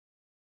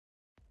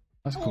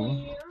That's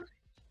cool.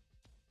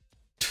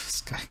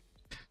 This guy.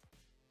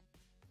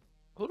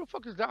 Who the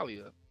fuck is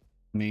Dahlia?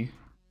 Me.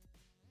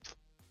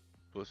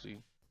 Pussy.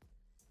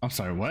 I'm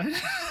sorry, what?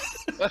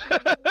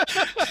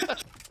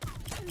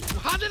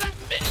 How did I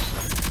miss?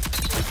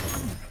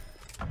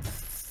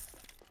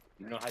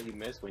 You know how you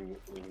miss when you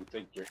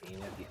think you're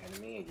aiming at the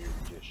enemy and you're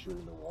just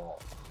shooting the wall.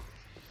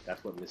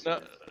 That's what missing is.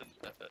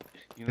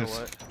 You know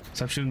what?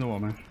 Stop shooting the wall,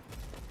 man.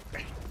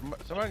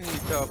 Somebody needs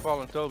to tell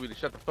Fallen Toby to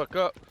shut the fuck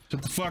up.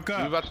 Shut the fuck up.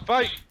 We're about to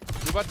fight.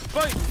 We're about to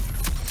fight.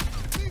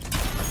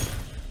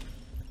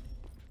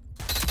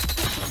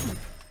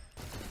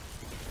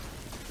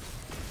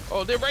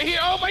 Oh, they're right here.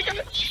 Oh my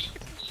god.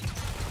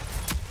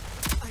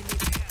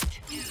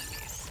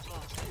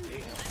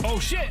 Oh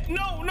shit!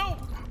 No, no!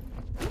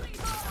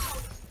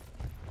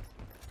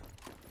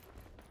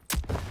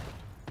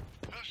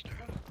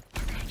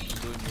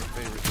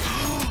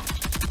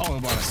 Oh, I was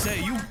about to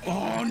say you.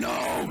 Oh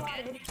no!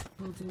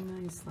 We'll do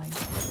nicely.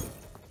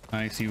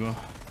 Nice, Evo.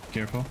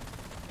 Careful.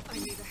 I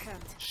need a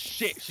hand.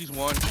 Shit, she's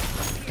one.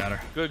 Got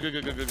her. Good.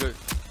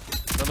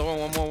 Another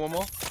one, one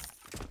more.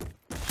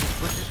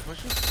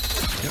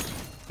 Pushes. Yep.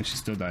 And she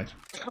still died.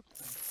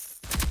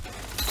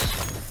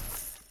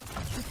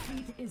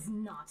 Defeat is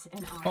not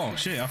an option. Oh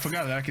shit! I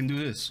forgot that I can do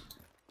this.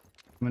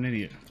 I'm an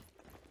idiot.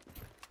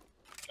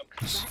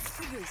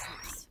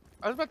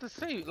 I was about to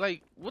say,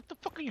 like, what the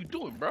fuck are you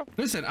doing, bro?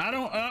 Listen, I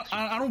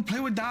don't play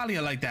with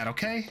Dahlia like that,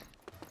 okay?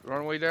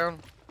 Run way down.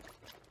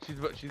 She's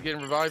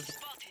getting revived.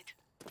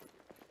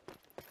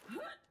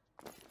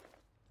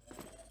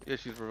 Yeah,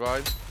 she's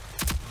revived.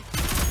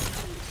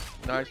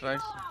 Nice.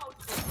 Nice.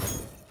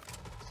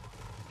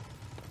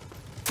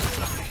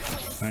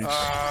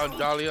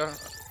 Dahlia.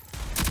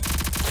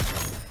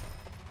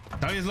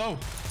 Dahlia's low.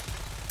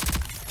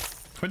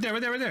 Right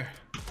there.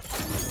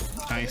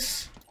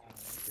 Nice.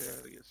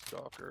 Yeah, to get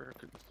stalker. I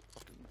could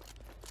fucking.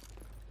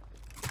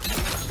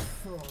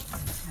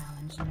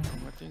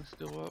 My thing's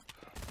still up.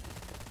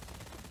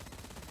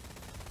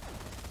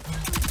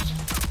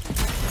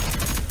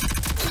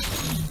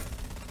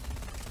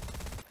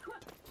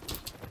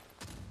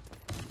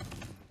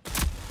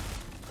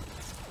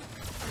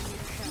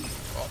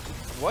 Oh,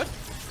 what?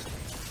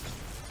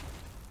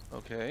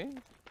 Okay.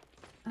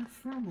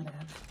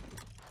 Affirmative.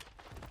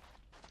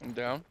 I'm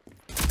down.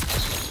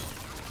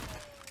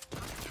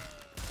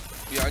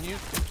 Behind you.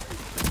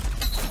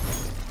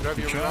 Grab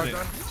your revive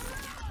gun.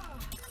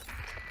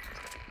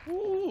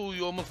 Ooh,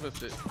 you almost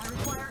missed it.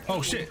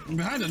 Oh shit!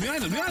 Behind us!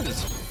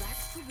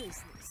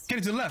 Get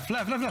it to the left.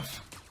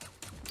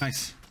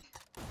 Nice.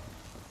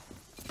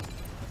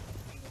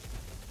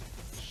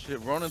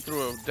 Shit, running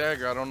through a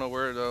dagger. I don't know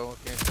where though.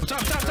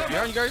 Top.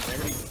 Behind you guys.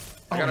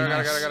 I got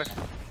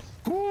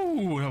her.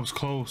 Ooh, that was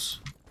close.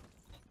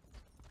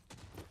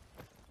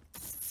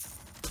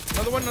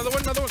 Another one.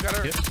 Got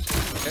her. Yep.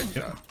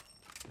 Headshot.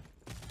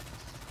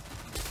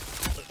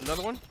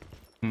 Another one.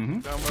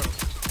 Down up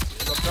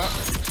top.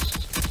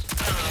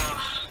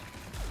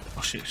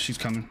 Oh shit, she's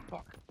coming.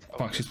 Fuck.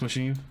 Fuck, she's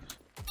pushing you.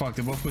 Fuck,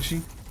 they're both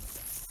pushing.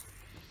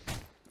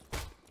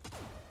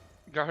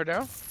 Got her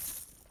down.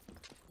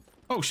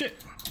 Oh shit.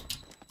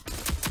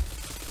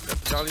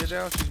 Got Dahlia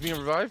down. She's being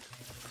revived.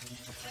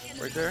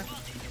 Right there.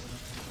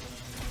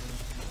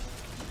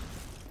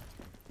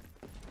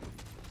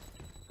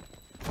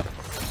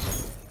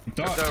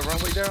 Got the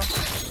runway down.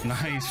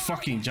 Nice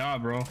fucking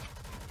job, bro.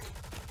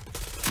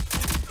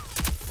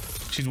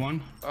 She's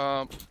one.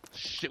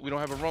 Shit, we don't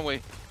have a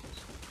runway.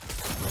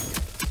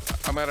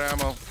 I'm out of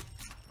ammo.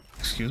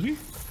 Excuse me?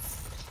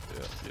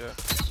 Yeah.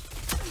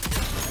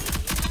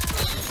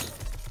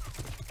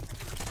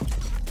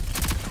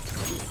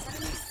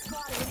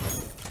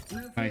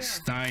 Nice.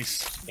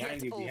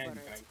 Behind you.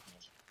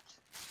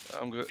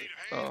 I'm good.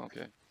 Oh,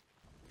 okay.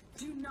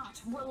 Do not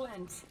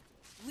relent.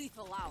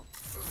 Lethal out.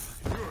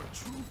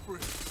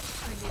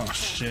 Oh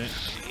shit.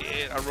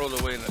 Shit, I rolled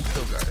away and I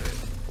still got it.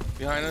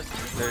 Behind us.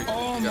 There you go.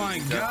 Oh my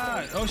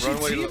god. Oh, she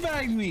Runway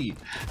teabagged me.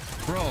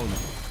 Bro,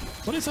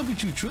 what is up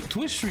with you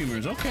Twitch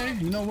streamers? Okay,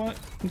 you know what?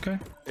 Okay.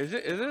 Is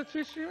it a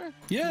Twitch streamer?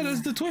 Yeah,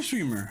 that's the Twitch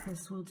streamer.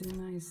 This will do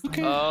nicely.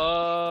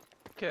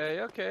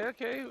 Okay.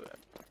 Okay.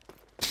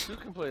 You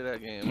can play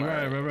that game.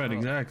 Right,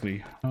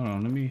 exactly. Hold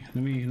on, let me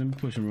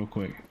push him real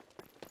quick.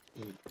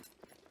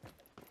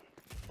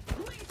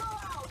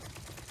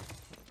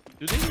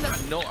 Do they not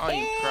know I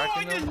ain't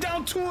cracking them? I get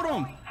down two of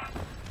them.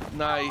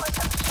 Nice.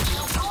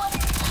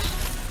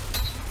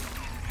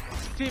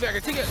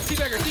 Teabagger. Get her.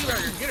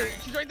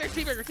 She's right there.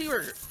 Teabagger.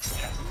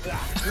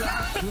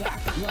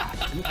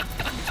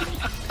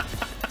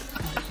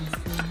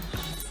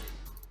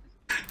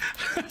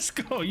 Let's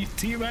go. You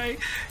teabag.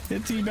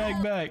 Hit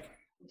teabag back.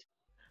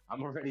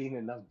 I'm already in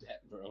enough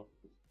debt, bro.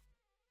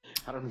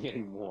 I don't need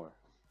any more.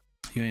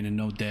 You ain't in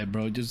no debt,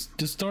 bro. Just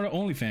start an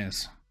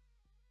OnlyFans.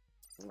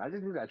 I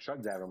just need that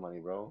truck driver money,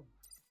 bro.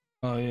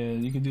 Oh yeah,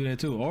 you can do that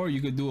too. Or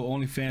you could do an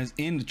OnlyFans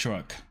in the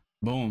truck.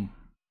 Boom.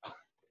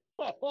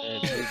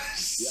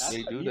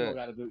 They do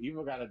that.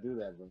 Evil gotta do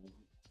that, bro.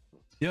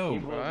 Yo,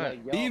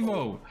 Right.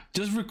 Evo,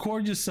 just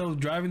record yourself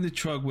driving the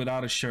truck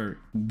without a shirt.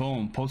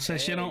 Boom. Post that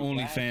shit on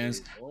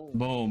OnlyFans.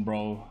 Boom,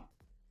 bro.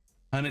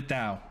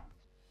 100,000.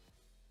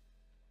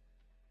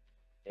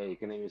 Hey, you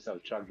can name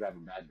yourself Truck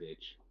Driving Bad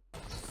Bitch.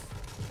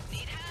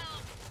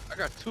 I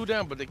got 2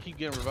 down, but they keep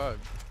getting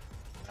revived.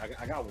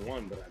 I got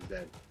 1, but I'm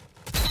dead.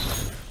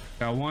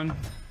 Got 1. I'm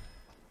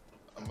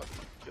about to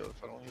get killed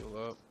if I don't heal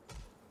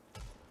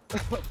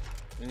up.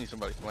 I need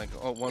somebody flanking.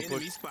 Oh, 1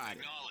 push.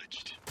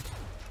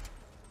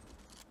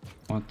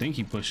 I think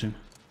he pushing.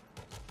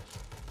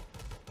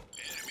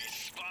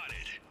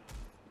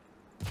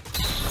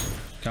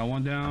 Got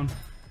 1 down.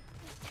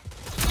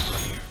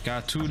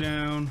 Got 2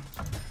 down.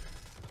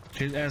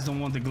 His ass don't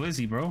want the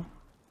glizzy, bro.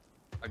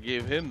 I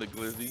gave him the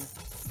glizzy.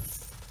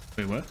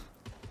 Wait, what?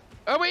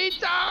 Oh, wait,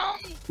 down!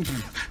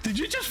 Did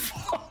you just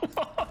fall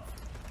off?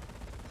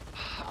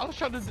 I was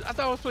trying to. I thought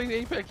I was playing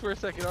Apex for a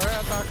second. All right,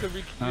 I thought I could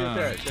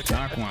re-attach.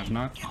 Knock one,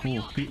 knock.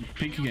 Oh,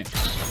 peek again.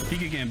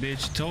 Peek again,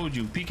 bitch. Told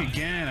you. Peek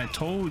again. I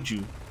told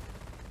you.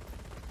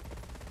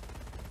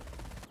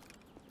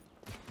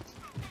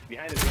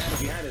 Behind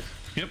us, behind us.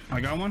 Yep,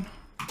 I got 1.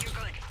 You're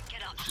good.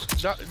 Get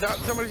up.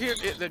 Somebody's here.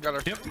 Yeah, they got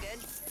her. Yep.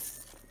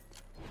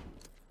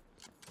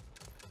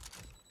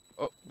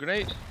 Oh,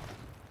 grenade.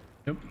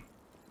 Yep.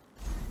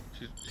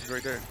 She's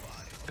right there.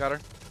 Got her.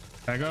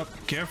 Back up.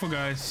 Careful,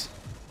 guys.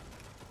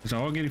 It's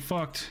all getting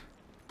fucked.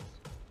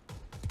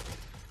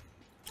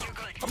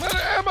 I'm out of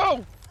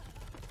ammo.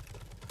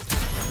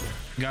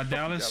 Got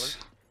Dallas.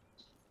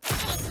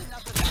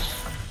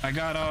 I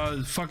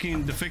got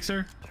fucking the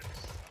fixer.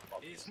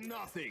 It's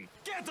nothing.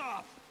 Get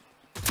up.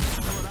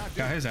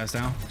 Got his ass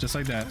down, just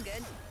like that.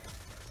 Good.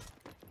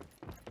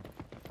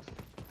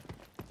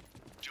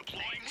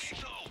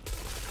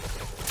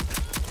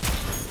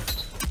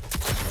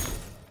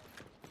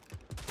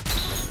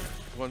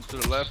 One to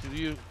the left of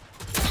you.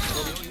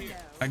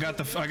 I got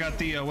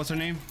the what's her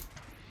name?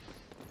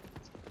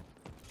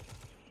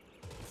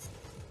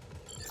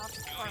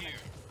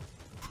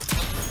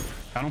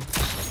 Got him.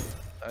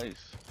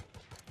 Nice.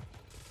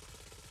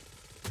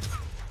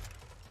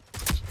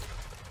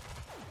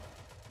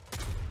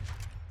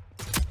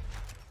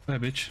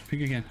 That bitch.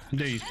 Pick again. I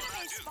dare you.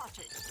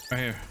 Right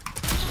here.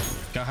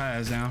 Got her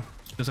ass down.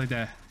 Just like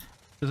that.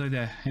 Just like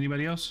that.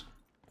 Anybody else?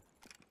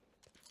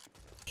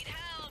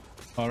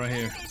 Oh, right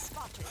here.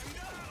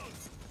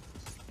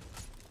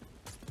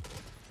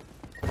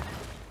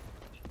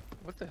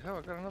 What the hell?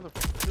 I got another two.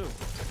 I don't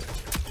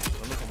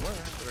know from where,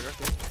 but I got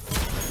two.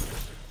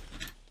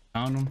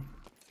 Found him.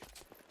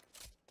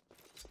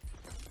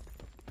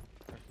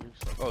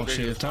 Oh, there he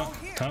Shit, is. top.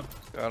 Top.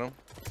 Got him.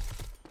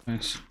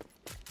 Nice.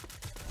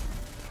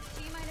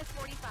 T-minus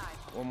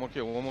 45. One more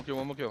kill. One more kill.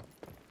 One more kill.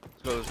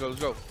 Let's go.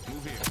 Let's go. Let's go.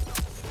 Move here.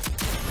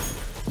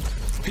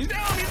 He's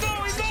down. He's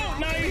down. He's down.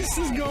 Nice.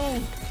 Let's go.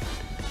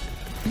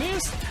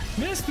 Miss.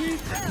 Miss me.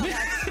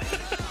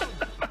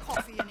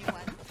 Coffee,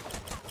 anyone?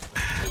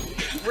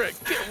 Rick.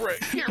 Get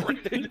Rick. Get Rick.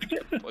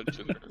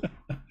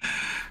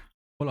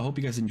 Well, I hope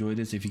you guys enjoyed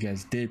this. If you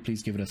guys did,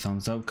 please give it a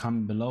thumbs up.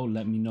 Comment below.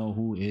 Let me know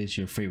who is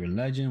your favorite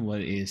legend.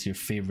 What is your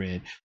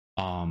favorite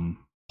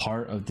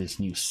part of this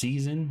new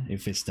season?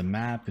 If it's the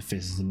map, if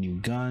it's the new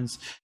guns,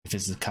 if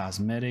it's the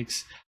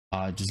cosmetics.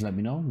 Just let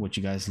me know what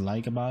you guys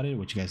like about it,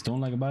 what you guys don't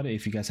like about it.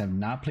 If you guys have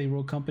not played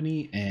Rogue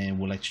Company and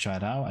would like to try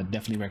it out, I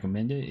definitely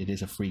recommend it. It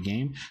is a free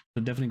game,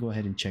 so definitely go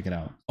ahead and check it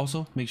out.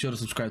 Also, make sure to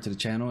subscribe to the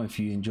channel if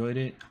you enjoyed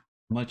it.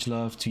 Much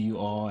love to you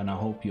all, and I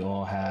hope you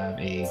all have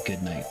a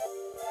good night.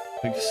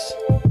 Peace.